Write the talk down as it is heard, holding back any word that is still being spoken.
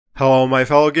Hello my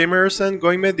fellow gamers and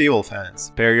going medieval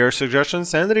fans. Per your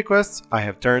suggestions and requests, I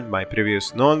have turned my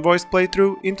previous non-voiced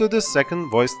playthrough into the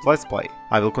second voiced let's play.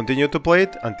 I will continue to play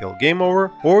it until game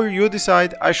over, or you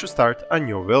decide I should start a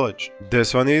new village.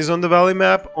 This one is on the valley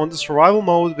map on the survival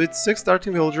mode with 6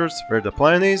 starting villagers, where the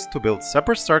plan is to build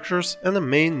separate structures and a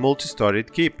main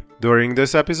multi-storied keep. During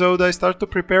this episode I start to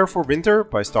prepare for winter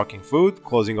by stocking food,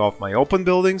 closing off my open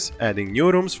buildings, adding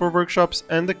new rooms for workshops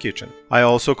and the kitchen. I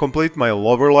also complete my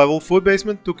lower level food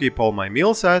basement to keep all my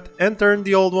meals at and turn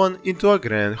the old one into a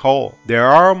grand hall. There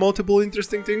are multiple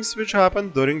interesting things which happen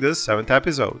during this 7th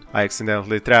episode. I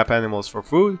accidentally trap animals for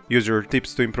food, use your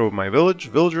tips to improve my village,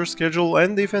 villager schedule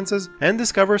and defenses, and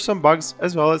discover some bugs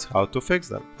as well as how to fix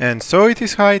them. And so it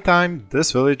is high time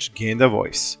this village gained a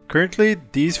voice. Currently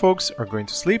these folks are going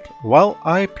to sleep while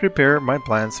I prepare my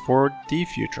plans for the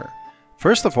future.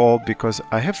 First of all, because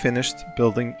I have finished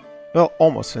building, well,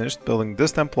 almost finished building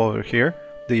this temple over here,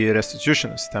 the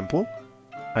Restitutionist temple.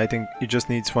 I think it just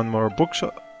needs one more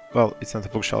bookshelf. Well, it's not a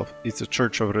bookshelf, it's a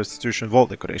Church of Restitution wall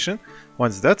decoration.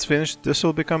 Once that's finished, this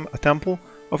will become a temple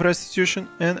of restitution,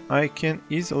 and I can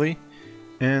easily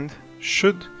and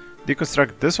should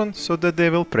deconstruct this one so that they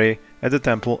will pray at the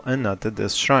temple and not at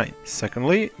this shrine.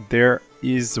 Secondly, there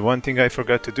is one thing I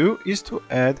forgot to do, is to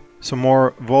add some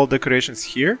more wall decorations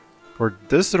here for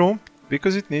this room,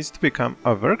 because it needs to become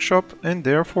a workshop and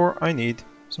therefore I need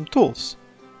some tools.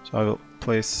 So I will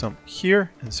place some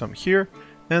here and some here,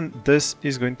 and this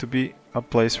is going to be a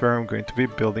place where I'm going to be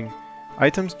building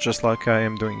items just like I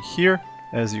am doing here.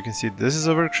 As you can see, this is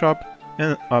a workshop,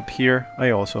 and up here I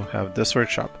also have this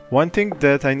workshop. One thing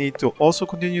that I need to also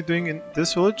continue doing in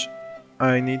this village,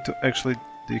 I need to actually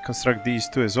deconstruct these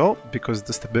two as well, because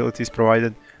the stability is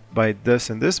provided by this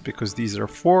and this, because these are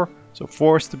 4. So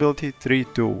 4 stability, 3,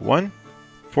 2, 1.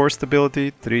 4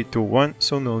 stability, 3, 2, 1.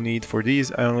 So no need for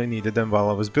these, I only needed them while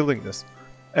I was building this.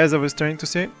 As I was trying to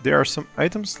say, there are some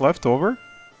items left over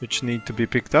which need to be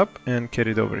picked up and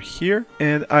carried over here,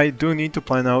 and I do need to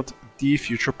plan out the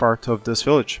future part of this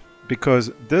village,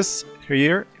 because this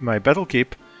here, my battle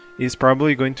keep, is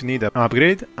probably going to need an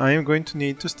upgrade. I am going to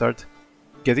need to start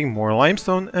getting more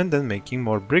limestone and then making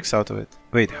more bricks out of it.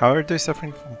 Wait, how are they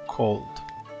suffering from cold?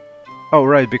 Oh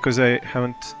right, because I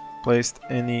haven't placed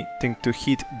anything to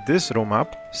heat this room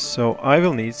up, so I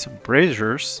will need some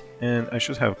braziers, and I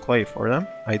should have clay for them.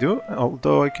 I do,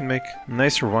 although I can make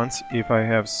nicer ones if I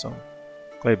have some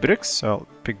clay bricks, so I'll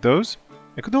pick those.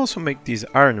 I could also make these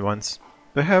iron ones.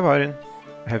 Do I have iron?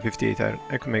 I have 58 iron.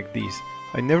 I could make these.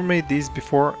 I never made these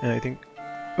before, and I think,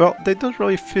 well, they don't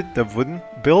really fit the wooden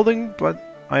building,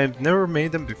 but I have never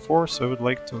made them before, so I would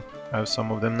like to have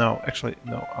some of them now. Actually,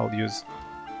 no, I'll use...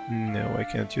 No, I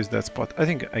cannot use that spot. I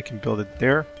think I can build it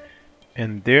there,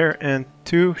 and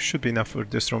 2 should be enough for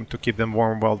this room to keep them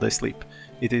warm while they sleep.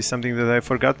 It is something that I've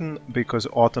forgotten, because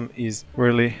autumn is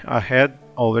really ahead,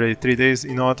 already 3 days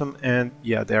in autumn, and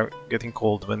yeah, they're getting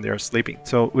cold when they're sleeping.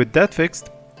 So with that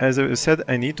fixed, as I said,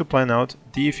 I need to plan out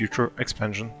the future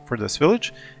expansion for this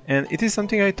village, and it is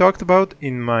something I talked about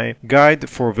in my guide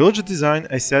for village design.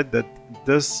 I said that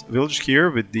this village here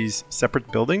with these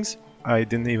separate buildings, I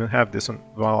didn't even have this one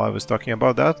while I was talking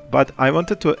about that, but I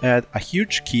wanted to add a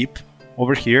huge keep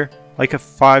over here, like a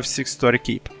 5-6 story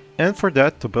keep. And for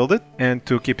that, to build it and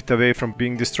to keep it away from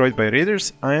being destroyed by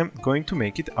raiders, I am going to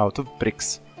make it out of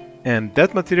bricks. And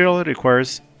that material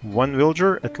requires one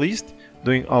villager at least,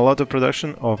 doing a lot of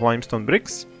production of limestone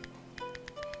bricks.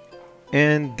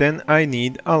 And then I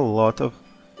need a lot of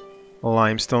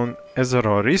limestone as a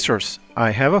raw resource.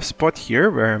 I have a spot here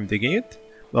where I'm digging it.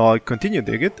 Well, I'll continue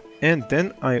dig it. And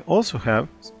then I also have,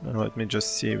 let me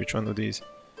just see which one of these.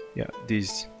 Yeah,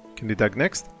 these can be dug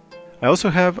next. I also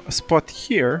have a spot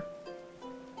here.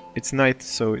 It's night,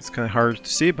 so it's kind of hard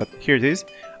to see, but here it is.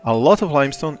 A lot of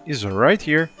limestone is right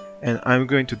here, and I'm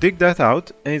going to dig that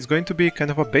out, and it's going to be kind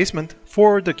of a basement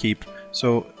for the keep.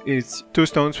 So it's 2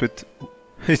 stones with...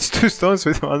 It's 2 stones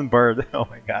with 1 bird. Oh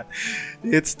my god.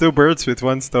 It's 2 birds with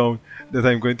 1 stone that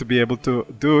I'm going to be able to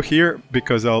do here,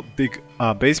 because I'll dig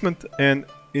a basement, and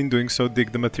in doing so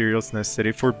dig the materials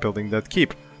necessary for building that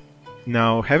keep.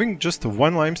 Now, having just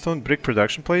 1 limestone brick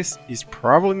production place is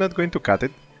probably not going to cut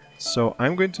it, so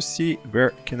I'm going to see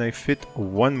where can I fit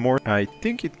 1 more. I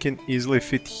think it can easily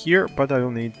fit here, but I will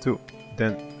need to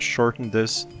then shorten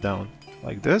this down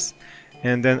like this,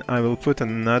 and then I will put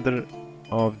another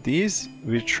of these,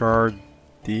 which are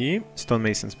the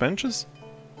stonemason's benches,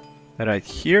 right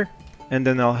here, and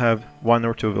then I'll have 1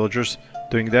 or 2 villagers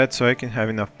doing that, so I can have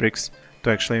enough bricks to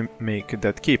actually make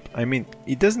that keep. I mean,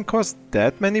 it doesn't cost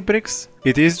that many bricks.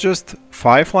 It is just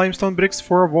 5 limestone bricks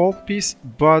for a wall piece,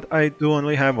 but I do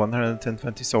only have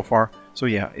 120 so far, So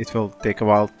yeah, it will take a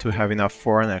while to have enough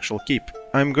for an actual keep.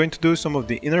 I'm going to do some of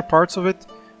the inner parts of it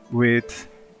with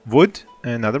wood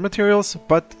and other materials,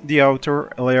 but the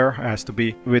outer layer has to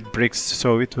be with bricks,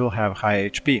 so it will have high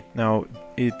HP. Now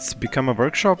it's become a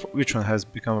workshop. Which one has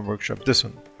become a workshop? This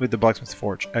one, with the blacksmith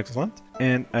forge. Excellent.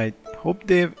 And I hope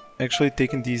they've actually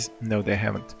taken these. No, they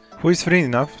haven't. Who is free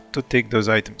enough to take those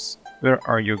items? Where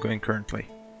are you going currently?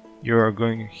 You are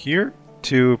going here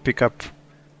to pick up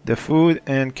the food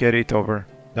and carry it over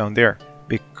down there,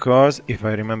 because if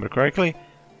I remember correctly,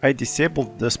 I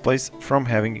disabled this place from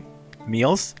having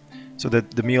meals, so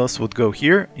that the meals would go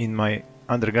here in my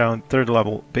underground 3rd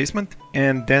level basement,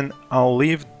 and then I'll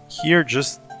leave here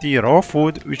just the raw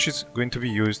food, which is going to be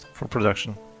used for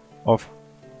production of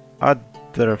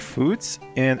other foods.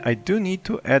 And I do need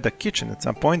to add a kitchen at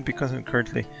some point, because I'm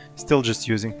currently still just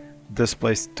using this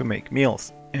place to make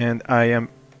meals, and I am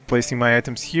placing my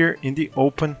items here in the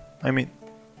open. I mean,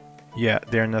 yeah,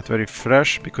 they're not very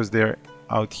fresh because they're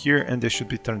out here and they should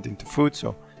be turned into food,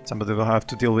 so somebody will have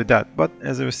to deal with that. But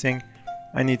as I was saying,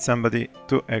 I need somebody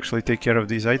to actually take care of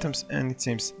these items, and it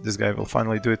seems this guy will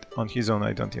finally do it on his own.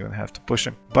 I don't even have to push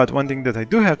him. But one thing that I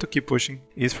do have to keep pushing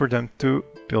is for them to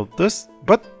build this.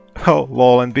 But oh,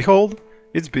 lo and behold,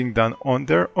 it's being done on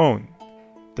their own.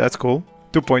 That's cool.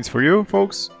 2 points for you,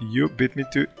 folks. You beat me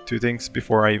to 2 things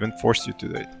before I even forced you to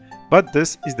do it. But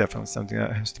this is definitely something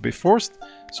that has to be forced.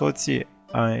 So let's see.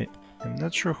 I am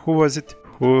not sure who was it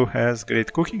who has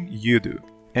great cooking. You do.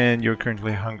 And you're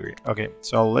currently hungry. Okay,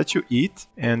 so I'll let you eat.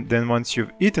 And then once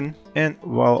you've eaten, and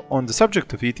while on the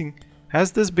subject of eating,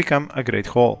 has this become a great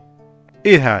haul?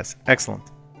 It has.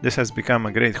 Excellent. This has become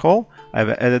a great haul. I've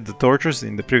added the torches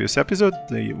in the previous episode,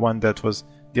 the one that was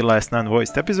the last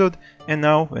non-voiced episode, and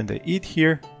now when they eat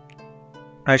here,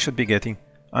 I should be getting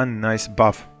a nice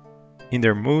buff in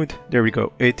their mood. There we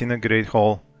go, 8 in a great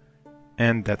haul,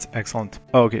 and that's excellent.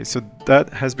 Okay, so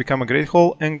that has become a great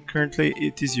haul, and currently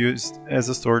it is used as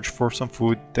a storage for some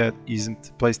food that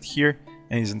isn't placed here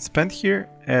and isn't spent here.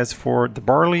 As for the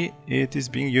barley, it is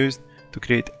being used to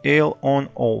create ale on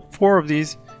all 4 of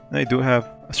these, and I do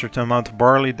have a certain amount of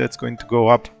barley that's going to go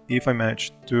up if I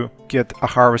manage to get a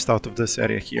harvest out of this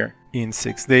area here in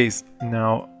 6 days.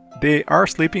 Now, they are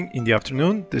sleeping in the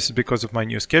afternoon. This is because of my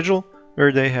new schedule,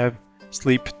 where they have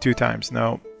sleep 2 times.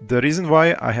 Now, the reason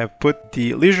why I have put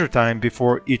the leisure time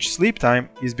before each sleep time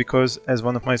is because, as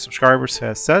one of my subscribers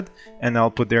has said, and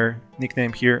I'll put their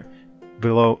nickname here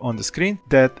below on the screen,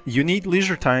 that you need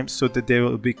leisure time so that they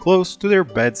will be close to their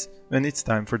beds when it's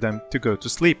time for them to go to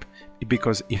sleep.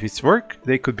 Because if it's work,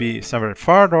 they could be somewhere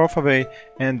far off away,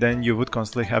 and then you would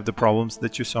constantly have the problems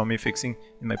that you saw me fixing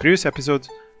in my previous episodes,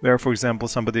 where, for example,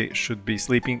 somebody should be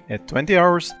sleeping at 20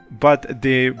 hours, but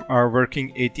they are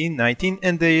working 18, 19,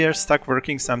 and they are stuck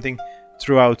working something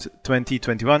throughout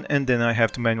 2021, and then I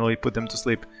have to manually put them to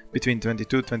sleep between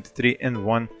 22, 23, and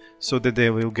 1, so that they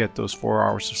will get those 4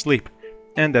 hours of sleep.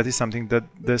 And that is something that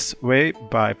this way,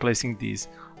 by placing these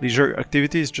leisure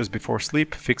activities just before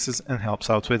sleep, fixes and helps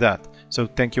out with that. So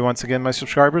thank you once again, my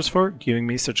subscribers, for giving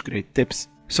me such great tips.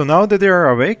 So now that they are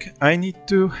awake, I need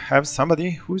to have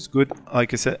somebody who's good.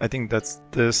 Like I said, I think that's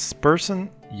this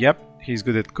person. Yep, he's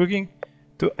good at cooking,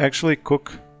 to actually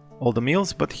cook all the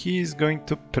meals, but he's going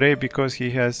to pray because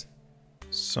he has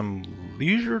some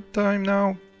leisure time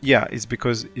now. Yeah, it's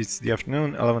because it's the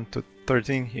afternoon, 11 to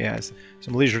 13, he has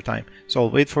some leisure time. So I'll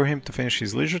wait for him to finish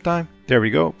his leisure time. There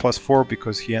we go, +4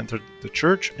 because he entered the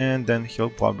church, and then he'll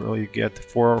probably get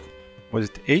 4, was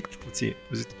it 8? Let's see,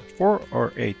 was it 4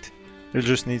 or 8?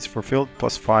 Religious needs fulfilled,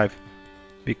 +5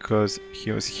 because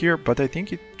he was here, but I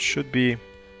think it should be,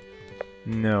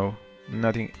 no,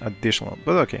 nothing additional,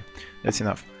 but okay, that's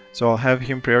enough. So I'll have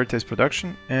him prioritize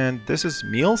production, and this is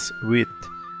meals with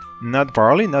not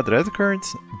barley, not red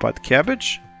currants, but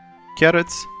cabbage,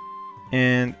 carrots,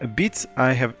 and beets.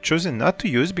 I have chosen not to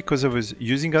use because I was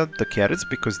using up the carrots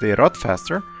because they rot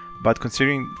faster, but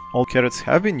considering all carrots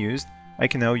have been used, I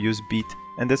can now use beet,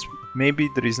 and that's maybe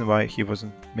the reason why he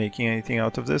wasn't making anything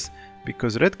out of this,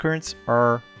 because red currants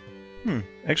are,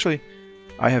 actually,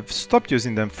 I have stopped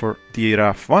using them for the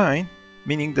rough wine,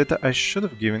 meaning that I should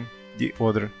have given the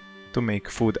order to make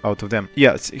food out of them.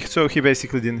 Yes, so he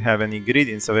basically didn't have any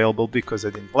ingredients available because I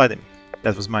didn't let him.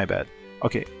 That was my bad.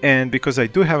 Okay, and because I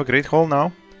do have a great haul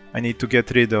now, I need to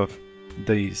get rid of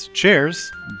these chairs,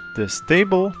 this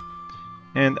table,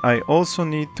 and I also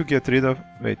need to get rid of,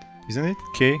 wait, isn't it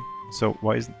K? So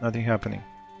why is nothing happening?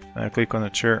 I click on a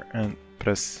chair and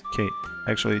press K.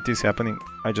 Actually, it is happening,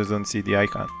 I just don't see the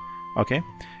icon. Okay,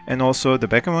 and also the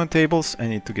background tables, I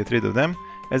need to get rid of them,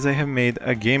 as I have made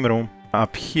a game room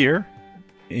up here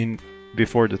in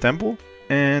before the temple,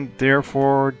 and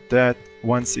therefore that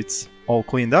once it's all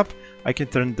cleaned up, I can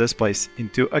turn this place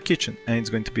into a kitchen, and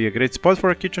it's going to be a great spot for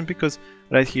a kitchen because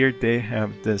right here they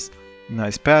have this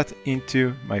nice path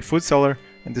into my food cellar,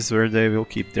 and this is where they will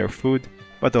keep their food,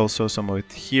 but also some of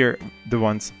it here, the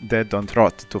ones that don't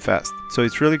rot too fast. So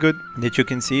it's really good that you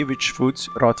can see which foods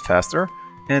rot faster,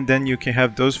 and then you can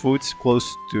have those foods close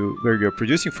to where you're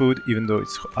producing food, even though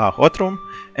it's a hot room,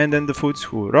 and then the foods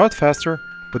who rot faster,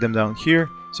 put them down here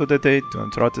so that they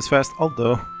don't rot as fast,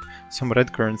 although some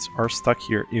red currants are stuck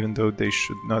here even though they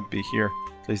should not be here.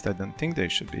 At least I don't think they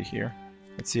should be here.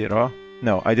 Let's see, raw.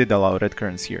 No, I did allow red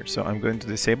currants here, so I'm going to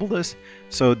disable this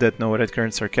so that no red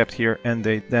currants are kept here and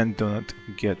they then do not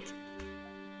get...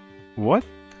 What?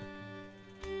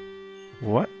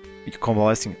 What?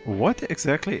 Convalescing. What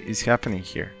exactly is happening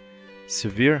here?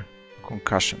 Severe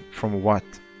concussion. From what?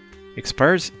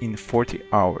 Expires in 40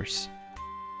 hours.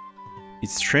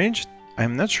 It's strange.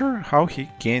 I'm not sure how he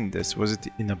gained this. Was it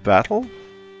in a battle?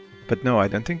 But no, I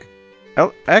don't think...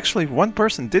 Actually, one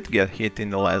person did get hit in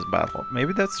the last battle.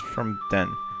 Maybe that's from then.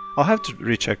 I'll have to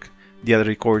recheck the other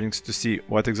recordings to see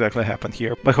what exactly happened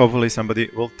here. But hopefully somebody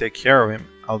will take care of him.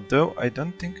 Although I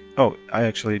don't think... Oh, I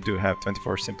actually do have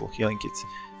 24 simple healing kits.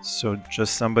 So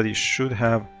just somebody should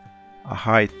have a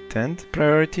high 10th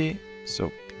priority.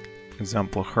 So,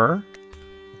 example her.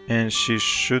 And she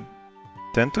should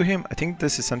tend to him. I think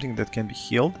this is something that can be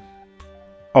healed.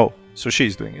 Oh, so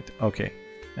she's doing it. Okay.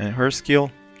 And her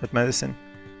skill at medicine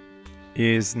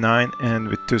is 9 and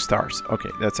with 2 stars. Okay,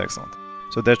 that's excellent.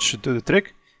 So that should do the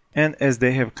trick. And as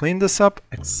they have cleaned this up,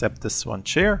 except this one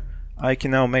chair, I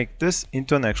can now make this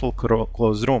into an actual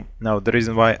closed room. Now, the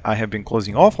reason why I have been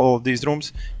closing off all of these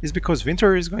rooms is because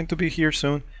winter is going to be here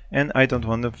soon, and I don't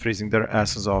want them freezing their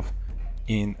asses off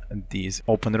in these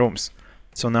open rooms.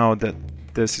 So now that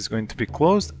this is going to be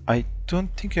closed, I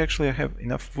don't think actually I have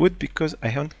enough wood because I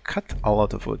haven't cut a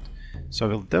lot of wood. So I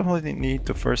will definitely need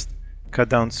to first cut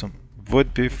down some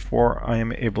wood before I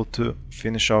am able to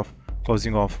finish off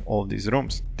closing off all of these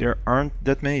rooms. There aren't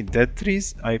that many dead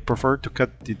trees. I prefer to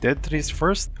cut the dead trees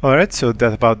first. Alright, so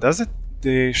that about does it.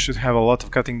 They should have a lot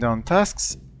of cutting down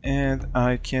tasks, and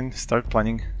I can start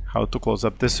planning how to close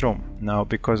up this room. Now,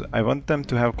 because I want them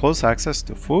to have close access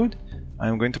to food,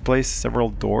 I'm going to place several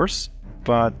doors,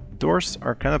 but doors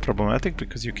are kind of problematic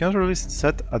because you can't really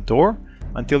set a door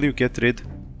until you get rid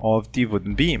of the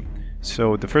wooden beam.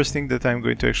 So the first thing that I'm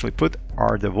going to actually put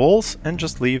are the walls and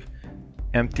just leave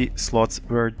empty slots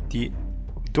where the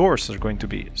doors are going to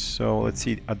be. So let's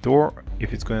see, a door,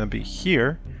 if it's going to be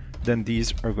here, then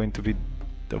these are going to be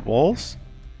the walls,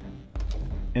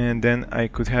 and then I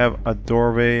could have a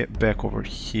doorway back over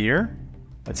here,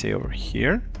 let's say over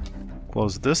here.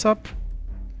 Close this up,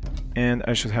 and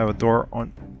I should have a door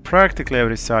on practically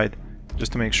every side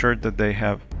just to make sure that they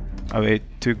have a way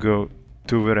to go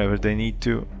to wherever they need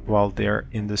to while they're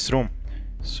in this room.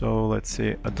 So let's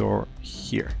say a door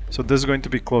here. So this is going to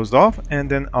be closed off, and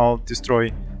then I'll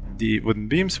destroy the wooden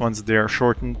beams once they are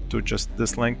shortened to just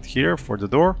this length here for the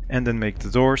door, and then make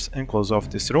the doors and close off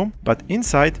this room. But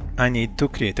inside I need to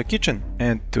create a kitchen,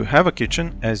 and to have a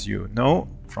kitchen, as you know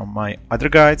from my other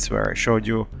guides where I showed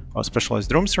you how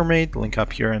specialized rooms are made, link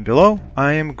up here and below,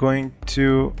 I am going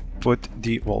to put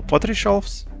the wall pottery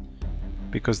shelves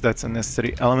because that's a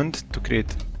necessary element to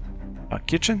create a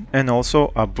kitchen, and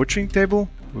also a butchering table,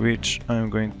 which I'm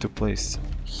going to place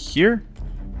here.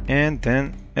 And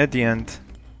then at the end,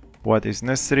 what is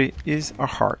necessary is a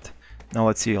heart. Now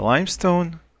let's see,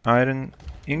 limestone, iron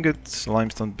ingots,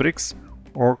 limestone bricks,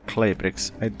 or clay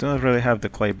bricks. I don't really have the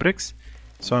clay bricks,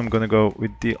 so I'm gonna go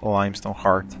with the limestone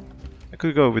heart. I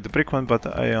could go with the brick one, but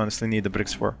I honestly need the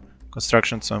bricks for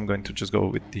construction, so I'm going to just go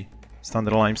with the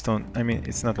standard limestone. I mean,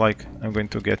 it's not like I'm going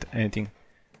to get anything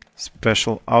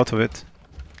special out of it.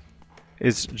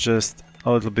 It's just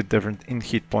a little bit different in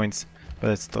hit points,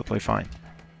 but it's totally fine.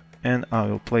 And I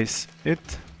will place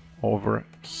it over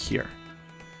here.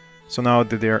 So now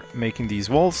that they're making these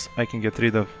walls, I can get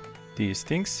rid of these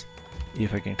things.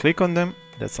 If I can click on them,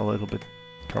 that's a little bit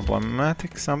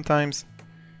problematic sometimes.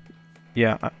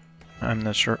 Yeah, I'm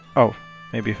not sure. Oh,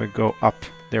 maybe if I go up,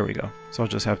 there we go. So I'll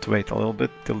just have to wait a little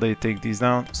bit till they take these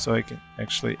down so I can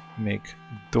actually make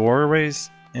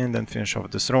doorways and then finish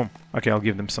off this room. Okay, I'll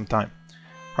give them some time.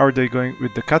 How are they going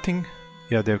with the cutting?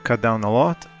 Yeah, they've cut down a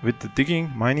lot. With the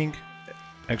digging, mining,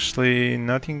 actually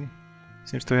nothing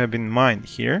seems to have been mined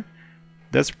here.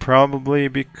 That's probably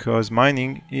because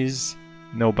mining is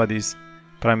nobody's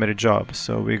primary job.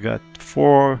 So we got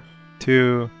 4,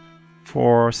 2,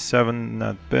 4, 7,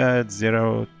 not bad,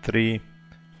 0, 3,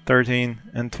 13,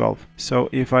 and 12. So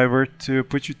if I were to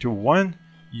put you to 1,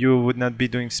 you would not be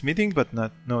doing smithing, but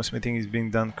no smithing is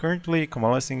being done currently.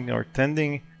 Convalescing or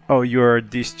tending. Oh, you're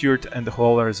the steward and the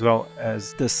hauler as well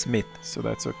as the smith, so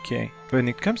that's okay. When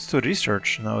it comes to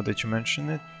research, now that you mention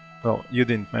it, well, you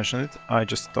didn't mention it, I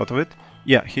just thought of it.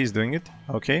 Yeah, he's doing it,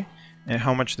 okay. And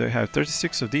how much do I have?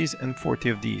 36 of these and 40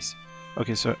 of these.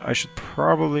 Okay, so I should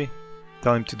probably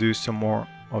tell him to do some more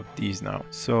of these now.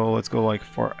 So let's go like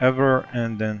forever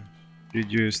and then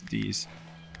reduce these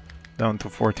down to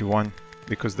 41,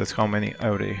 because that's how many I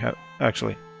already have.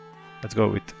 Actually, let's go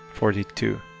with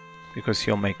 42, because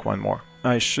he'll make one more.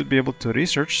 I should be able to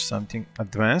research something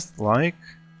advanced like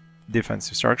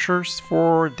defensive structures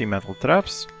for the metal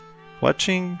traps,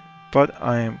 fletching, but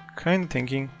I am kind of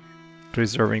thinking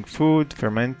preserving food,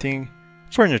 fermenting,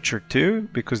 furniture too,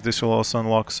 because this will also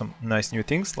unlock some nice new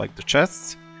things like the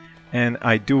chests. And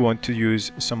I do want to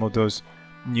use some of those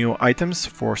new items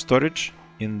for storage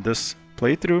in this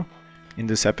playthrough, in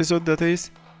this episode that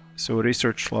is. So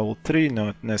research level 3,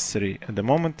 not necessary at the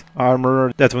moment.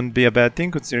 Armor, that wouldn't be a bad thing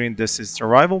considering this is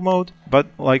survival mode. But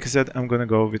like I said, I'm gonna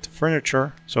go with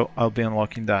furniture, so I'll be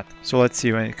unlocking that. So let's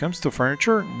see, when it comes to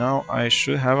furniture, now I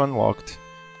should have unlocked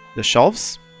the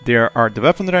shelves. There are the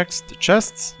weapon racks, the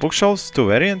chests, bookshelves, 2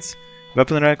 variants,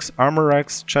 weapon racks, armor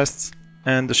racks, chests,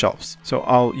 and the shelves. So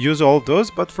I'll use all of those,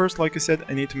 but first, like I said,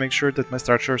 I need to make sure that my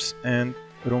structures and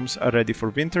rooms are ready for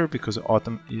winter because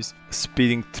autumn is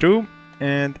speeding through.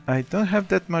 And I don't have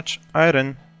that much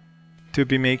iron to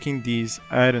be making these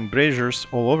iron braziers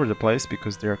all over the place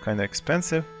because they're kind of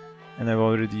expensive, and I've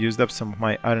already used up some of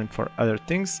my iron for other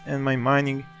things, and my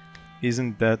mining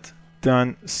isn't that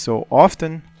done so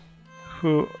often.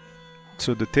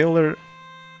 So the tailor,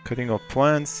 cutting off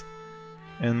plants,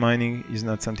 and mining is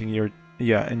not something you're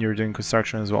and you're doing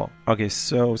construction as well. Okay,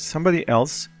 so somebody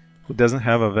else who doesn't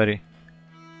have a very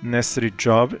necessary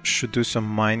job should do some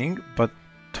mining, but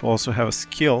to also have a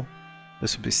skill.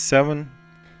 This would be 7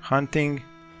 hunting,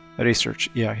 research.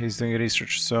 Yeah, he's doing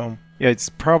research, so yeah, it's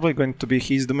probably going to be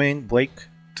his domain, Blake,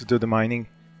 to do the mining,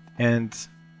 and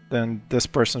then this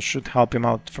person should help him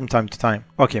out from time to time.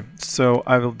 Okay, so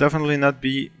I will definitely not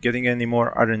be getting any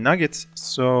more iron nuggets,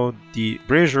 so the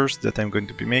braziers that I'm going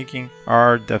to be making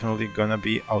are definitely gonna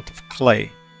be out of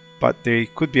clay, but they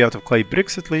could be out of clay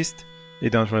bricks at least. They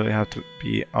don't really have to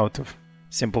be out of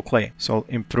simple clay. So I'll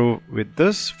improve with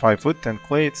this 5 wood, 10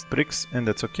 clay, it's bricks, and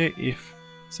that's okay if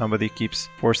somebody keeps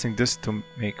forcing this to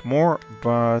make more,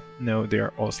 but no, they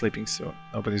are all sleeping, so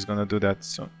nobody's gonna do that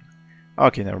soon.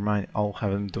 Okay, never mind, I'll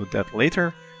have them do that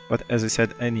later, but as I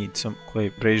said, I need some clay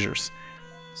braziers.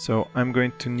 So I'm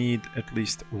going to need at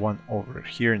least one over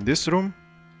here in this room,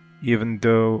 even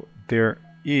though there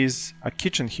is a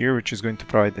kitchen here which is going to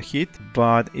provide the heat,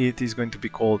 but it is going to be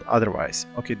cold otherwise.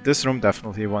 Okay, this room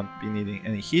definitely won't be needing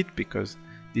any heat because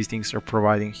these things are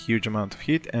providing huge amount of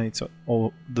heat and it's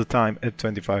all the time at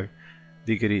 25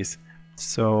 degrees.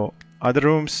 So other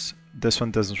rooms, this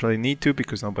one doesn't really need to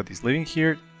because nobody's living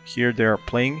here. Here they are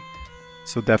playing,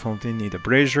 so definitely need a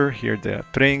brazier. Here they are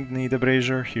praying, need a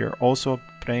brazier. Here also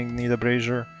praying, need a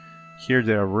brazier. Here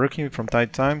they are working from time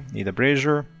to time, need a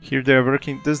brazier. Here they are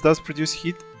working, this does produce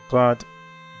heat, but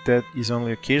that is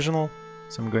only occasional.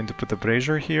 So I'm going to put a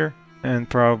brazier here and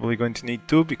probably going to need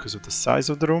 2 because of the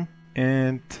size of the room.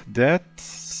 And that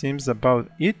seems about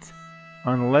it,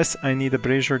 unless I need a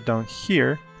brazier down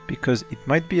here because it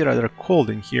might be rather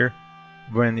cold in here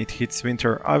when it hits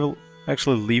winter. I will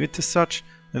actually leave it as such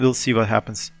and we'll see what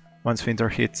happens once winter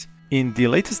hits. In the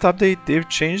latest update, they've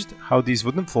changed how these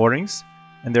wooden floorings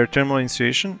and their thermal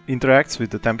insulation interacts with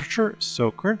the temperature.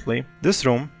 So currently this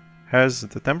room has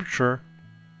the temperature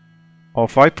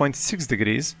of 5.6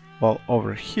 degrees, while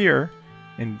over here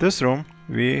in this room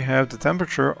we have the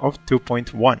temperature of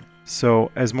 2.1.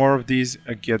 So as more of these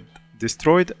get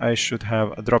destroyed, I should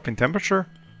have a drop in temperature,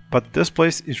 but this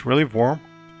place is really warm,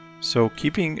 so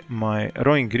keeping my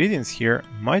raw ingredients here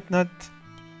might not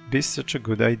be such a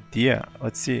good idea.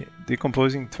 Let's see,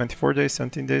 decomposing 24 days,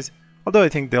 17 days. Although I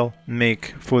think they'll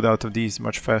make food out of these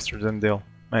much faster than they'll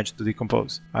manage to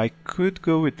decompose. I could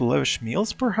go with lavish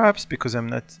meals perhaps, because I'm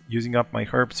not using up my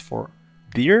herbs for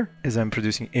beer as I'm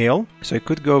producing ale. So I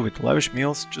could go with lavish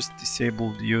meals, just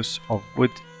disable the use of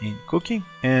wood in cooking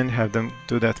and have them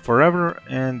do that forever,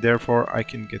 and therefore I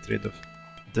can get rid of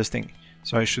this thing.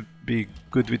 So I should be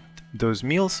good with those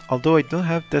meals. Although I don't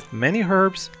have that many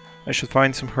herbs, I should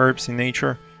find some herbs in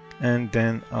nature and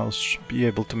then I'll be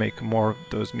able to make more of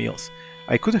those meals.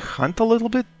 I could hunt a little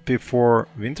bit before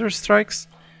winter strikes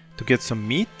to get some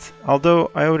meat, although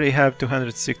I already have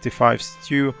 265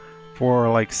 stew for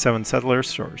like 7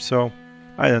 settlers or so.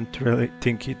 I don't really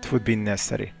think it would be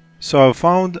necessary. So I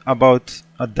found about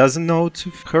a dozen nodes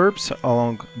of herbs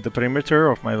along the perimeter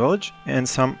of my village, and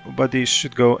somebody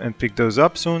should go and pick those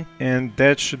up soon, and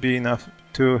that should be enough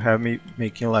to have me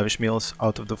making lavish meals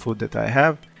out of the food that I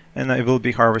have, and I will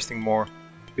be harvesting more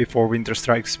before winter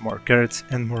strikes, more carrots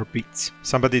and more beets.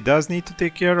 Somebody does need to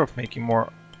take care of making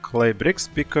more clay bricks,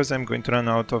 because I'm going to run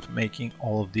out of making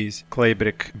all of these clay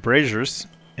brick braziers.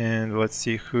 And let's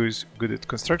see who's good at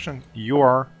construction. You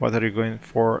are. What are you going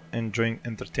for? Enjoying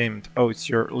entertainment. Oh, it's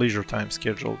your leisure time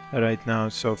scheduled right now.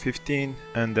 So 15,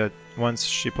 and that once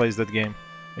she plays that game,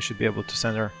 I should be able to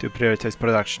send her to prioritize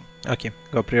production. Okay,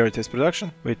 go prioritize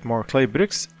production with more clay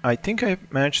bricks. I think I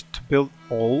managed to build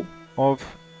all of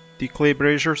the clay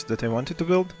braziers that I wanted to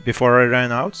build before I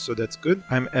ran out, so that's good.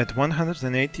 I'm at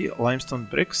 180 limestone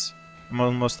bricks. I'm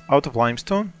almost out of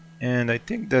limestone, and I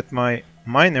think that my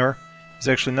miner is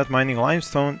actually not mining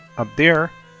limestone up there,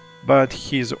 but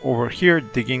he's over here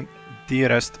digging the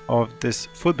rest of this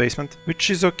food basement,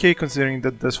 which is okay considering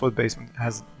that this food basement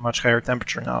has much higher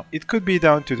temperature now. It could be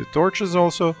down to the torches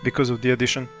also because of the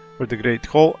addition for the Great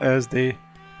Hall, as the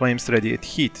flames radiate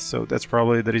heat, so that's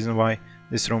probably the reason why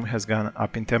this room has gone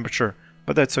up in temperature.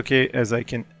 But that's okay, as I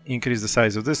can increase the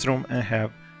size of this room and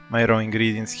have my raw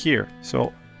ingredients here.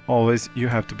 So always you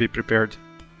have to be prepared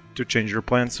to change your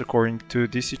plans according to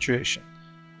the situation.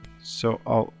 So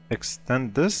I'll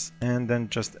extend this and then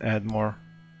just add more.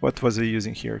 What was I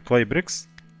using here? Clay bricks,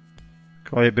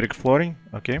 clay brick flooring.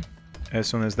 Okay, as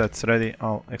soon as that's ready,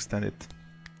 I'll extend it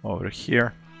over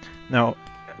here. Now,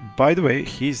 by the way,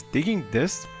 he's digging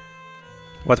this.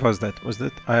 What was that? Was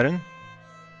that iron?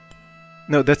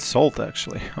 No, that's salt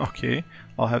actually. Okay,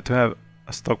 I'll have to have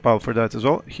a stockpile for that as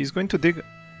well. He's going to dig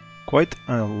quite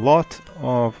a lot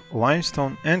of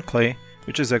limestone and clay,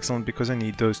 which is excellent because I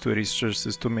need those two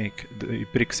resources to make the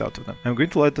bricks out of them. I'm going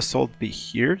to let the salt be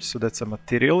here, so that's a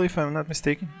material if I'm not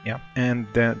mistaken. Yeah, and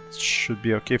that should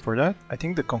be okay for that. I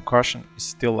think the concussion is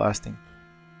still lasting.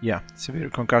 Yeah, severe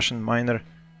concussion, minor,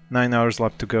 9 hours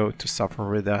left to go to suffer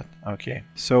with that. Okay,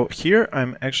 so here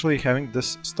I'm actually having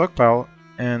this stockpile,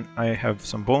 and I have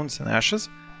some bones and ashes,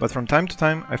 but from time to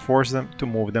time I force them to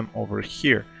move them over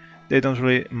here. They don't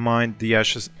really mind the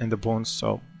ashes and the bones,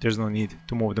 so there's no need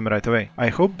to move them right away. I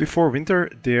hope before winter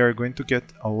they are going to get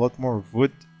a lot more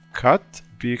wood cut,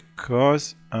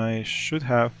 because I should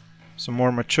have some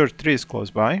more mature trees close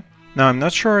by. Now I'm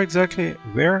not sure exactly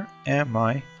where am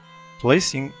I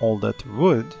placing all that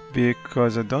wood,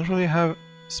 because I don't really have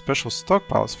special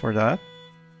stockpiles for that.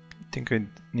 I think I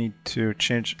need to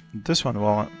change this one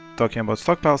while I'm talking about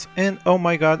stockpiles. And oh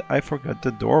my god, I forgot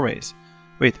the doorways.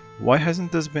 Wait, why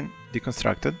hasn't this been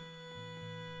deconstructed?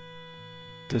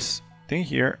 This thing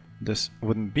here, this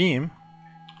wooden beam,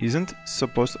 isn't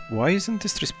supposed to... Why isn't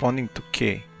this responding to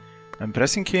K? I'm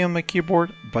pressing K on my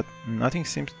keyboard, but nothing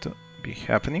seems to be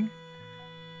happening.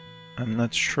 I'm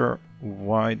not sure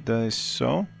why that is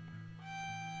so.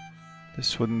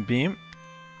 This wooden beam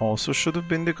also should have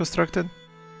been deconstructed,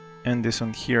 and this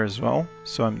one here as well.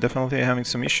 So I'm definitely having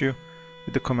some issue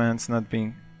with the commands not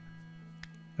being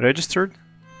registered.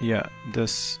 Yeah,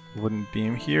 this wooden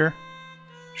beam here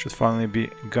should finally be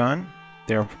gone.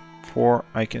 Therefore,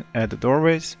 I can add the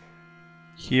doorways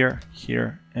here,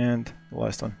 here, and the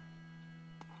last one.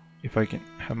 If I can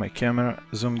have my camera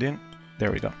zoomed in,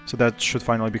 there we go. So that should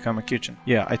finally become a kitchen.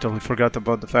 Yeah, I totally forgot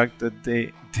about the fact that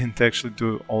they didn't actually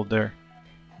do all their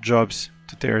jobs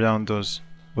to tear down those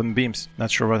wooden beams.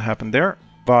 Not sure what happened there,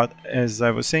 but as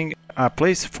I was saying, a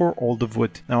place for all the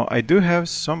wood. Now, I do have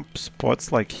some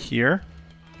spots like here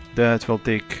that will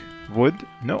take wood.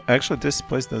 No, actually this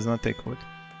place does not take wood.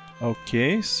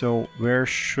 Okay, so where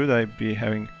should I be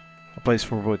having a place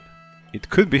for wood? It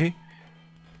could be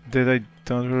that I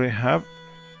don't really have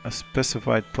a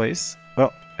specified place.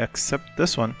 Well, except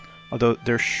this one. Although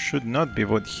there should not be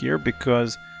wood here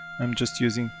because I'm just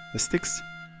using the sticks.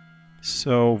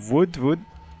 So wood.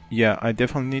 Yeah, I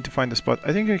definitely need to find a spot.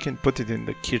 I think I can put it in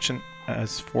the kitchen.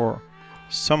 As for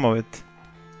some of it,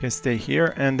 can stay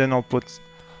here, and then I'll put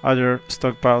other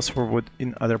stockpiles for wood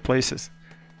in other places.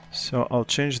 So I'll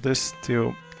change this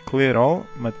to clear all,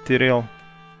 material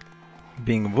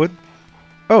being wood.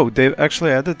 Oh, they've actually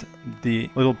added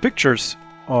the little pictures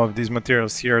of these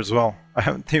materials here as well. I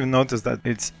haven't even noticed that.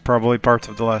 It's probably part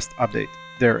of the last update.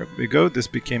 There we go, this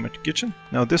became a kitchen.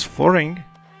 Now this flooring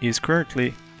is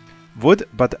currently wood,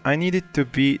 but I need it to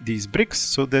be these bricks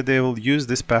so that they will use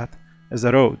this path as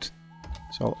a road.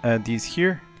 So I'll add these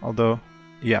here, although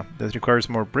yeah, that requires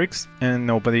more bricks and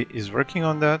nobody is working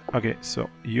on that. Okay, so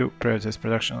you prioritize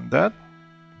production on that.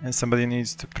 and somebody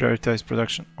needs to prioritize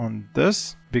production on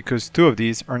this because 2 of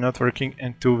these are not working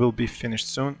and 2 will be finished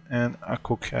soon, and a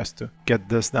cook has to get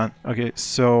this done. Okay,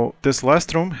 so this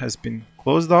last room has been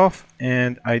closed off,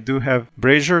 and I do have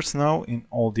braziers now in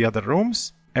all the other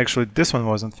rooms. Actually, this one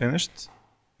wasn't finished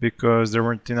because there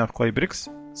weren't enough clay bricks,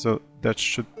 so that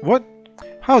should... What?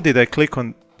 How did I click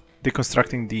on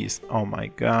deconstructing these? Oh my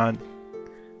god.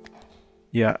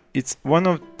 Yeah, it's one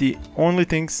of the only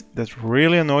things that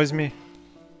really annoys me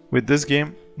with this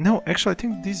game. No, actually I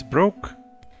think these broke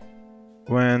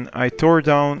when I tore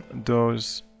down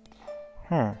those...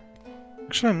 Huh.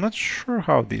 Actually, I'm not sure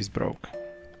how these broke.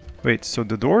 Wait, so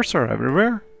the doors are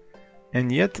everywhere? And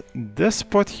yet this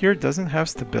spot here doesn't have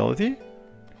stability?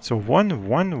 So 1,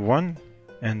 1, 1,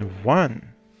 and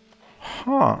 1.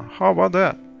 Huh, how about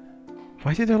that?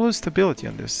 Why did I lose stability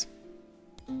on this?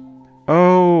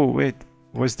 Oh, wait.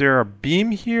 Was there a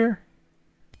beam here?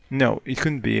 No, it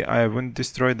couldn't be. I wouldn't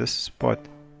destroy this spot.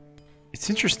 It's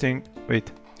interesting. Wait,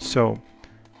 so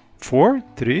 4,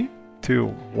 3, 2,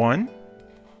 1.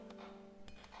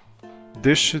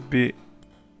 This should be...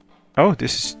 Oh,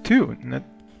 this is 2. Not...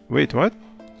 Wait, what?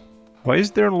 Why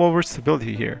is there lower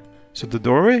stability here? So the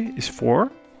doorway is 4.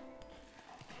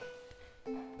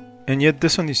 And yet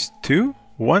this one is 2,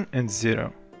 1, and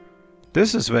 0.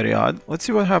 This is very odd. Let's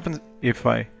see what happens if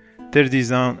I tear these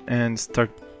down and start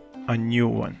a new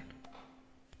one.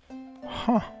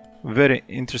 Huh, very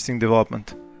interesting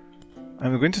development.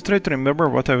 I'm going to try to remember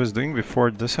what I was doing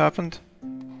before this happened.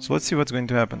 So let's see what's going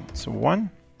to happen. So 1,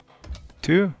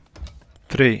 2,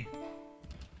 3.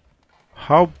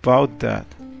 How about that?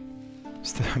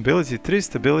 Stability 3,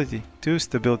 stability 2,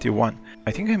 stability 1.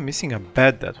 I think I'm missing a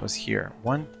bed that was here.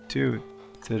 1, 2,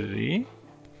 3,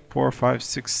 4, 5,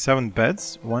 6, 7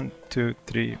 beds. 1, 2,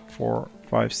 3, 4,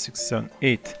 5, 6, 7,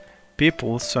 8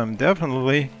 people. So I'm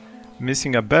definitely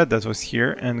missing a bed that was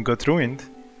here and got ruined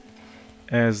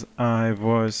as I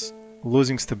was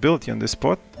losing stability on this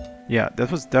spot. Yeah, that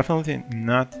was definitely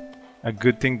not a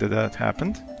good thing that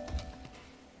happened.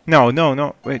 No, no,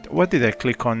 no. Wait, what did I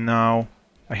click on now?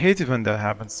 I hate it when that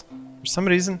happens. For some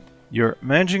reason, you're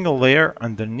managing a layer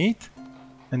underneath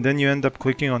and then you end up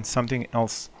clicking on something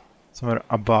else somewhere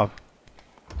above.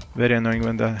 Very annoying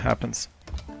when that happens.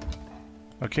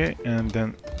 Okay, and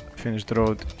then finish the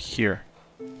road here.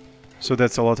 So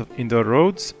that's a lot of indoor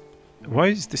roads. Why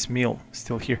is this meal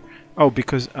still here? Oh,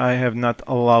 because I have not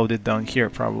allowed it down here,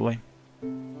 probably.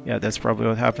 Yeah, that's probably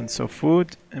what happened. So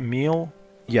food, a meal.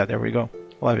 Yeah, there we go.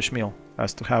 Lavish meal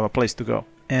has to have a place to go.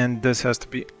 And this has to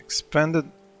be expanded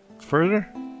further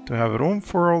to have room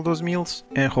for all those meals.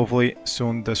 And hopefully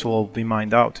soon this will all be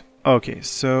mined out. Okay,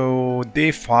 so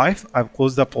day 5, I've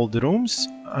closed up all the rooms.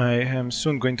 I am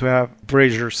soon going to have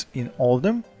braziers in all of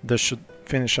them. This should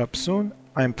finish up soon.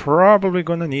 I'm probably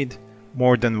gonna need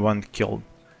more than 1 kiln.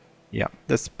 Yeah,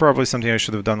 that's probably something I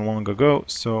should have done long ago.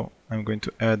 So I'm going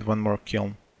to add 1 more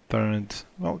kiln. Turn it,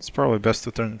 well, it's probably best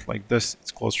to turn it like this.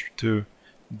 It's closer to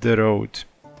the road.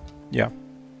 Yeah,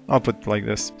 I'll put it like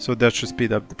this. So that should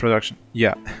speed up the production.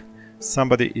 Yeah,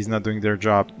 somebody is not doing their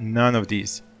job. None of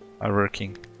these are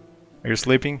working. Are you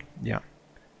sleeping? Yeah,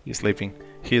 he's sleeping.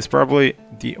 He is probably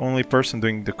the only person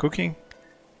doing the cooking.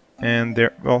 And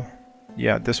there, well,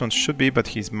 yeah, this one should be, but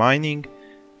he's mining.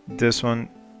 This one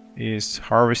is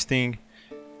harvesting.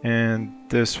 And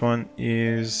this one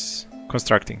is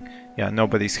constructing. Yeah,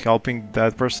 nobody's helping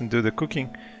that person do the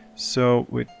cooking. So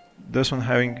with this one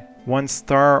having 1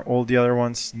 star, all the other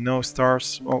ones no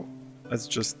stars. Well, let's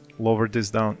just lower this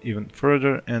down even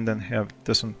further and then have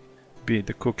this one be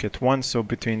the cook at 1. So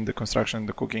between the construction and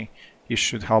the cooking, he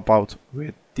should help out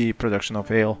with the production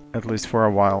of ale, at least for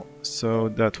a while. So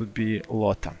that would be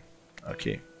Lotta.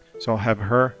 Okay, so I'll have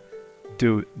her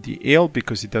do the ale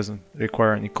because it doesn't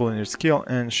require any culinary skill,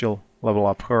 and she'll level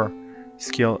up her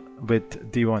skill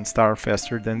with the 1 star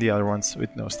faster than the other ones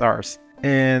with no stars.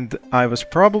 And I was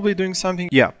probably doing something.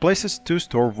 Yeah, places to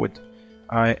store wood.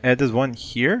 I added 1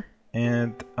 here,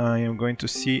 and I am going to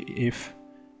see if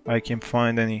I can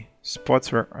find any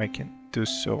spots where I can do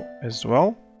so as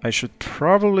well. I should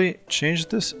probably change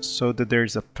this so that there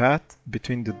is a path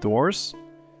between the doors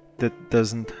that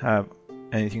doesn't have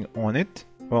anything on it.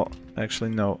 Well,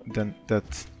 actually no, then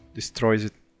that destroys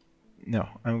it. No,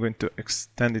 I'm going to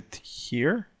extend it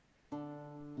here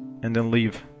and then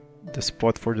leave the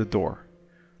spot for the door.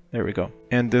 There we go.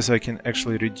 And this I can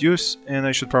actually reduce, and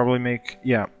I should probably make,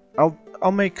 yeah,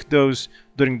 I'll make those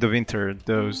during the winter,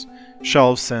 those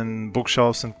shelves and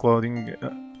bookshelves and clothing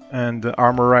and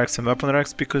armor racks and weapon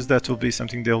racks, because that will be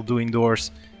something they'll do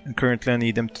indoors, and currently I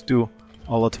need them to do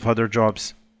a lot of other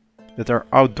jobs that are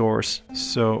outdoors.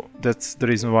 So that's the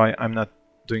reason why I'm not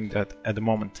doing that at the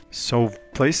moment. So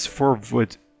place for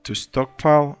wood to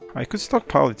stockpile. I could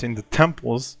stockpile it in the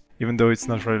temples, even though it's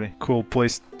not really a cool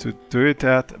place to do it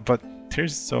at, but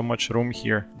there's so much room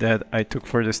here that I took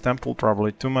for this temple,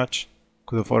 probably too much.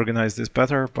 Could have organized this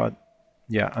better, but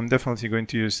yeah, I'm definitely going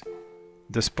to use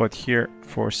the spot here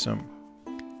for some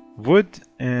wood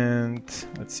and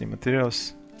let's see,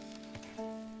 materials,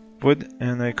 wood,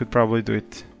 and I could probably do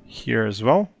it here as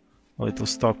well. A little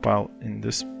stockpile in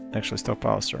this, actually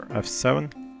stockpiles are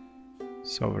F7.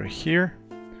 So over here,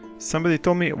 somebody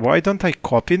told me, why don't I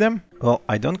copy them? Well,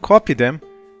 I don't copy them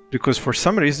because for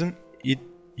some reason it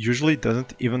usually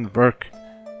doesn't even work.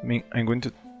 I mean, I'm going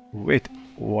to wait.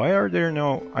 Why are there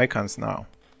no icons now?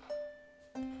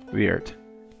 Weird.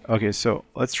 Okay, so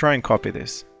let's try and copy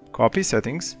this. Copy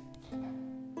settings.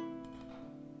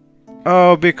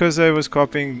 Oh, because I was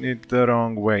copying it the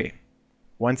wrong way.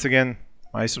 Once again,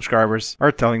 my subscribers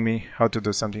are telling me how to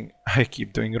do something I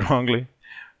keep doing wrongly.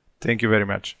 Thank you very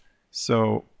much.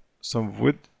 So some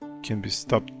wood can be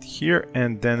stopped here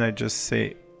and then I just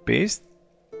say paste.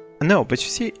 No, but you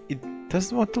see, it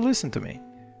doesn't want to listen to me.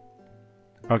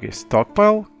 Okay,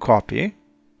 stockpile, copy.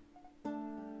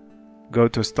 Go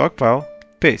to stockpile,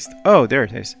 paste. Oh, there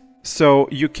it is. So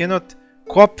you cannot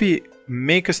copy,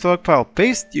 make a stockpile,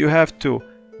 paste. You have to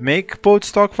make both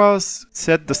stockpiles,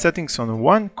 set the settings on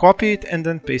one, copy it, and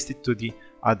then paste it to the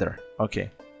other. Okay,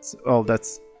 so, well,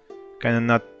 that's kind of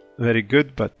not very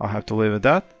good, but I'll have to live with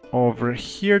that. Over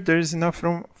here, there is enough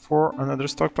room for another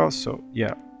stockpile. So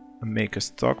yeah, make a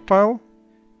stockpile,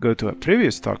 go to a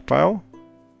previous stockpile,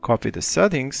 copy the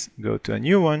settings, go to a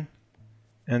new one,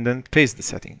 and then paste the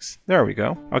settings. There we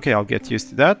go. Okay, I'll get used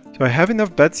to that. So I have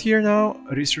enough beds here now.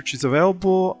 Research is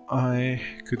available. I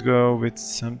could go with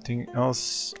something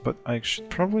else, but I should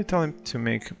probably tell him to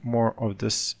make more of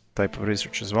this type of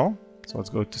research as well. So let's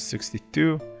go to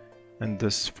 62 and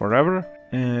this forever.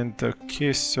 And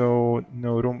okay, so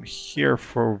no room here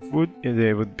for wood.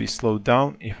 They would be slowed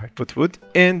down if I put wood.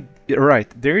 And right,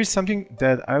 there is something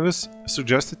that I was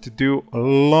suggested to do a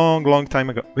long time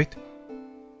ago. Wait.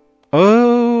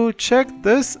 Oh, check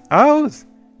this out!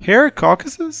 Hair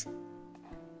caucuses?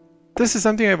 This is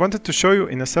something I wanted to show you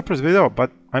in a separate video, but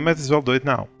I might as well do it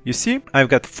now. You see, I've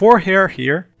got 4 hair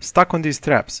here stuck on these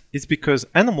traps. It's because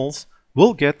animals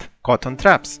will get caught on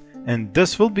traps. And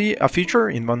this will be a feature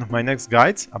in one of my next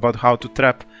guides about how to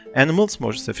trap animals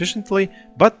most efficiently.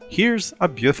 But here's a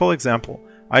beautiful example.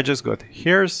 I just got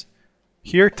hairs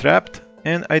here trapped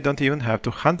and I don't even have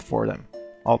to hunt for them.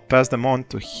 I'll pass them on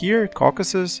to here,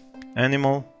 caucuses,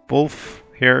 animal, wolf,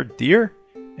 hare, deer,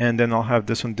 and then I'll have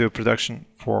this one do production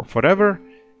for forever,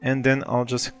 and then I'll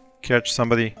just catch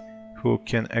somebody who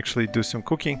can actually do some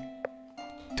cooking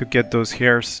to get those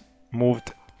hairs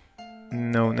moved.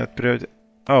 No, not period.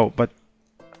 Oh, but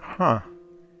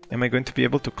am I going to be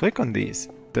able to click on these?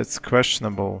 That's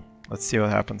questionable. Let's see what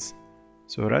happens.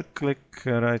 So right click,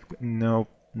 nope,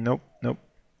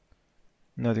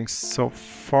 nothing so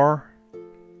far.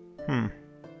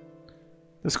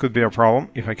 This could be a problem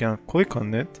if I cannot click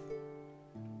on it.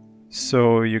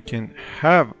 So you can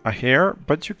have a hair,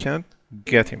 but you can't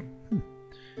get him.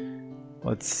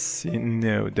 Let's see.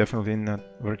 No, definitely not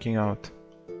working out.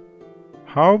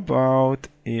 How about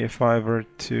if I were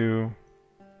to...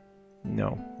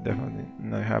 No, definitely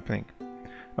not happening.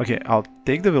 Okay, I'll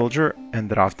take the villager and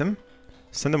draft them,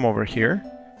 send them over here,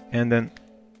 and then...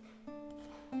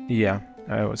 Yeah,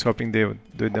 I was hoping they would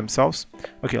do it themselves.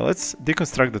 Okay, let's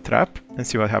deconstruct the trap and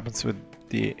see what happens with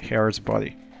the hare's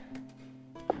body.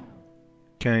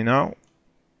 Can I now...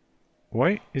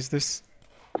 Why is this...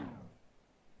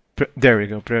 There we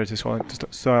go, priority is falling to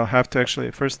stop. So I'll have to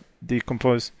actually first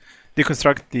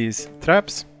deconstruct these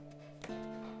traps,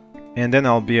 and then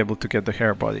I'll be able to get the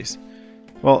hare bodies.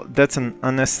 Well, that's an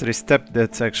unnecessary step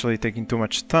that's actually taking too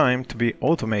much time to be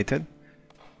automated.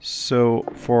 So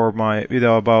for my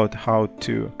video about how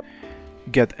to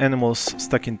get animals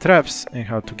stuck in traps and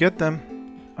how to get them,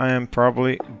 I am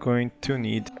probably going to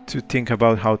need to think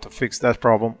about how to fix that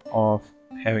problem of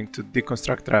having to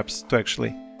deconstruct traps to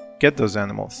actually get those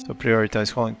animals. So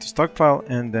prioritize hauling to stockpile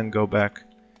and then go back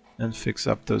and fix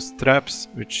up those traps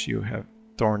which you have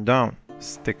torn down.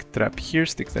 Stick trap here,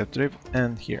 stick trap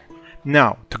and here.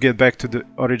 Now, to get back to the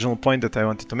original point that I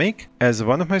wanted to make, as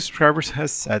one of my subscribers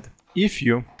has said, if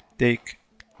you take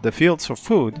the fields of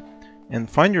food and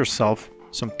find yourself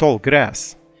some tall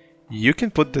grass, you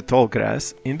can put the tall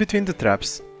grass in between the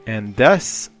traps, and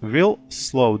this will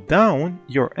slow down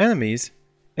your enemies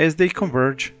as they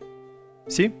converge.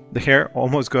 See, the hare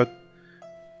almost got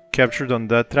captured on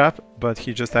that trap, but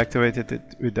he just activated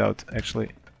it without actually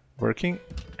working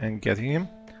and getting him.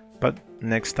 but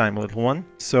next time, little one.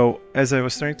 So as I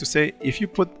was trying to say, if you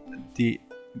put the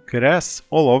grass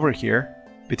all over here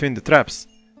between the traps,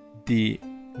 the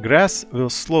grass will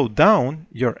slow down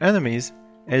your enemies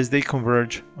as they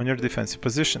converge on your defensive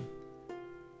position.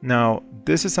 Now,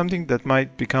 this is something that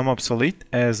might become obsolete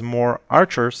as more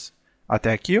archers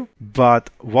attack you, but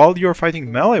while you're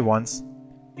fighting melee ones,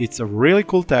 it's a really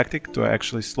cool tactic to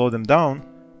actually slow them down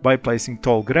by placing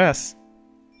tall grass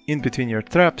in between your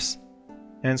traps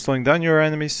and slowing down your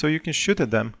enemies so you can shoot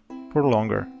at them for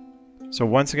longer. So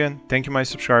once again, thank you my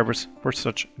subscribers for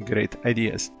such great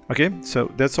ideas. Okay,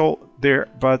 so that's all there,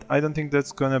 but I don't think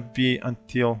that's gonna be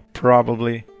until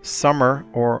probably summer,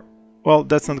 or well,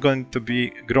 that's not going to be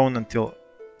grown until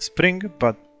spring,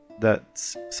 but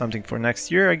that's something for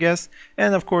next year, I guess.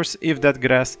 And of course, if that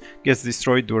grass gets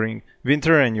destroyed during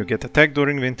winter and you get attacked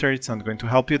during winter, it's not going to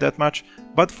help you that much.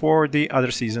 But for the other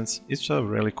seasons, it's a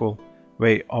really cool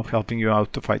way of helping you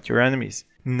out to fight your enemies.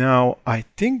 Now, I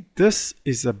think this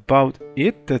is about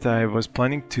it that I was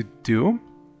planning to do.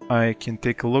 I can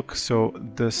take a look. So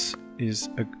this is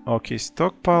a okay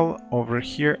stockpile. Over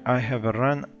here I have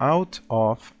run out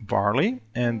of barley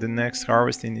and the next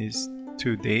harvesting is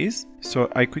 2 days, so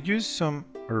I could use some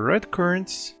red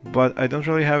currants, but I don't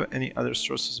really have any other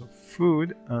sources of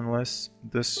food unless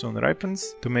this soon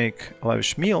ripens to make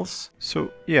lavish meals.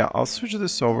 So yeah, I'll switch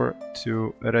this over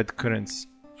to red currants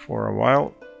for a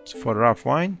while for rough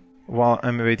wine while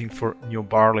I'm waiting for new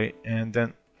barley, and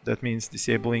then that means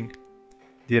disabling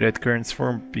the red currants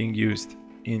from being used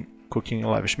in cooking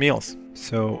lavish meals.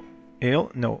 So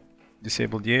ale, no,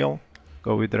 disable the ale,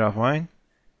 go with rough wine,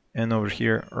 and over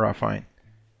here rough wine.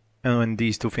 And when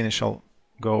these two finish, I'll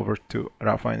go over to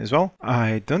rough wine as well.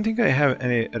 I don't think I have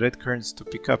any red currants to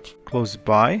pick up close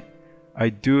by. I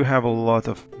do have a lot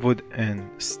of wood and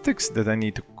sticks that I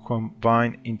need to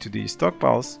combine into these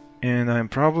stockpiles, and I'm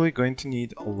probably going to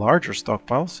need larger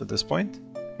stockpiles at this point.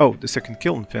 Oh, the second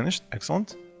kiln finished,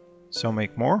 excellent. So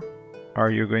make more. Are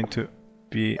you going to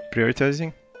be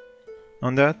prioritizing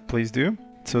on that? Please do.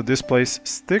 So this place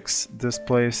sticks, this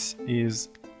place is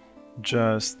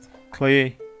just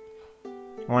clay,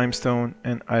 limestone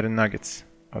and iron nuggets.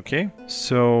 Okay,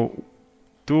 so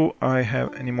do I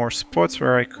have any more spots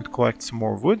where I could collect some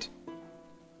more wood?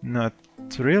 Not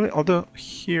really, although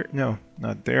here, no,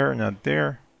 not there, not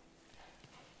there,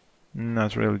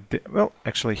 not really well,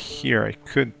 actually here I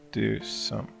could do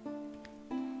some.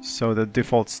 So the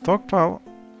default stockpile,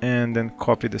 and then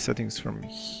copy the settings from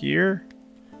here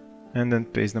and then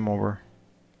paste them over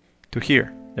to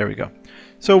here. There we go.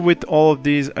 So with all of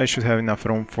these, I should have enough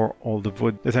room for all the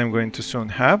wood that I'm going to soon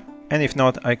have. And if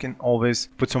not, I can always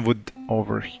put some wood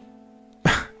over here.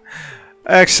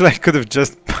 Actually, I could have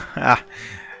just...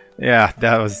 yeah,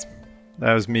 that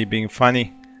was me being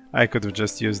funny. I could have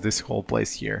just used this whole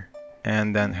place here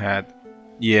and then had...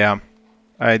 Yeah,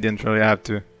 I didn't really have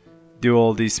to do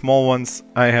all these small ones.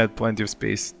 I had plenty of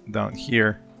space down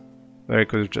here where I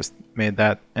could have just made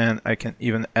that, and I can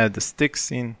even add the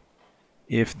sticks in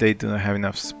if they do not have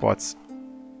enough spots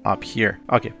up here.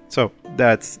 Okay, so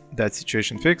that's that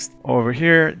situation fixed. Over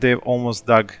here they've almost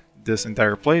dug this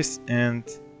entire place and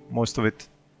most of it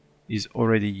is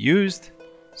already used,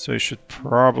 so you should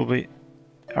probably...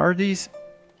 Are these...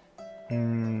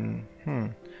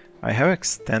 I have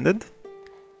extended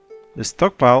the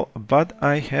stockpile, but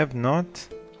I have not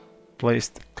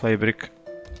placed clay brick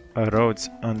roads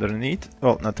underneath.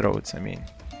 Well, not roads, I mean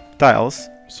tiles,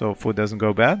 so food doesn't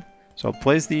go bad. So I'll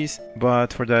place these,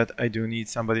 but for that I do need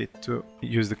somebody to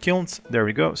use the kilns. There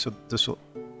we go. So this will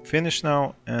finish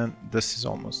now, and this is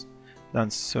almost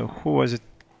done. So who was it?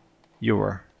 You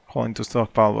were hauling to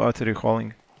stockpile. What are you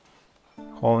hauling?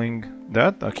 Hauling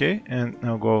that, okay. And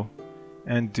now go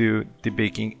and do the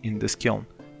baking in this kiln.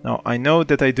 Now, I know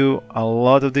that I do a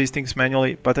lot of these things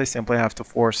manually, but I simply have to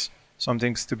force some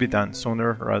things to be done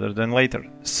sooner rather than later.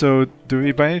 So, do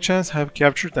we by any chance have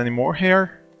captured any more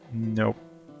hair? Nope.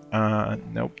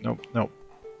 Nope.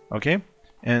 Okay.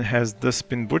 And has this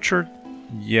been butchered?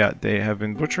 Yeah, they have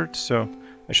been butchered, so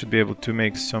I should be able to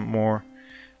make some more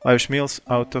lavish meals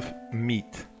out of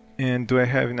meat. And do I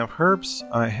have enough herbs?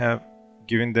 I have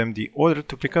given them the order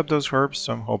to pick up those herbs,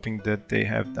 so I'm hoping that they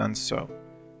have done so.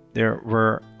 There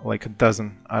were like a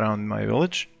dozen around my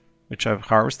village, which I've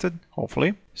harvested,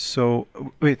 hopefully. So,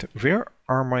 wait, where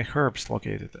are my herbs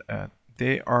located at?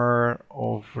 They are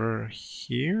over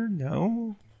here?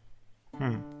 No?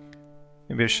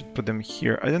 Maybe I should put them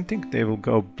here. I don't think they will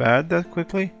go bad that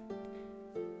quickly.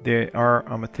 They are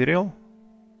a material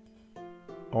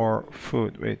or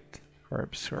food. Wait,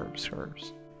 herbs.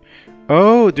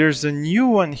 Oh, there's a new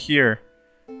one here.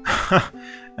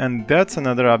 And that's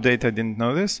another update I didn't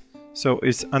notice. So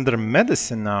it's under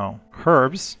medicine now,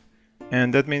 herbs,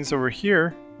 and that means over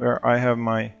here where I have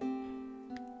my,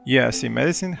 yeah, see,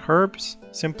 medicine, herbs,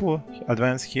 simple,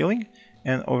 advanced healing,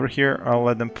 and over here I'll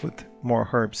let them put more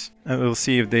herbs, and we'll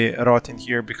see if they rot in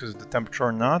here because of the temperature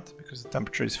or not, because the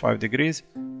temperature is 5 degrees.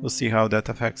 We'll see how that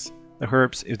affects the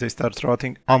herbs. If they start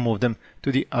rotting, I'll move them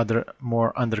to the other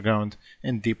more underground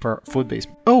and deeper food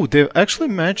basement. Oh, they've actually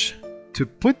managed to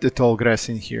put the tall grass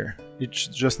in here. It's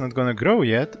just not gonna grow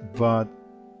yet, but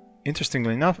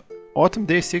interestingly enough, autumn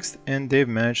day 6th, and they've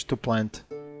managed to plant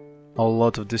a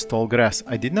lot of this tall grass.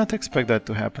 I did not expect that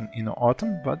to happen in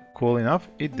autumn, but cool enough,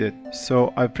 it did.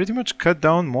 So I pretty much cut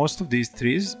down most of these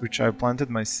trees, which I planted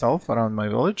myself around my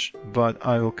village, but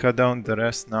I will cut down the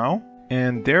rest now,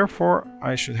 and therefore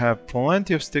I should have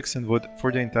plenty of sticks and wood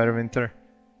for the entire winter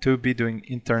to be doing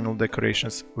internal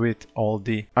decorations with all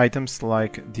the items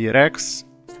like the racks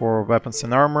for weapons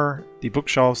and armor, the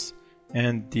bookshelves,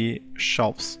 and the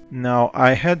shelves. Now,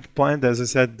 I had planned, as I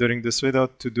said during this video,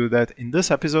 to do that in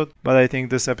this episode, but I think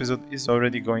this episode is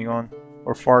already going on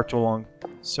for far too long.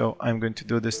 So I'm going to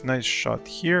do this nice shot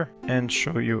here and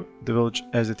show you the village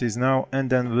as it is now, and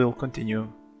then we'll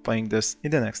continue playing this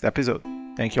in the next episode.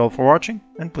 Thank you all for watching,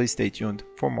 and please stay tuned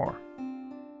for more.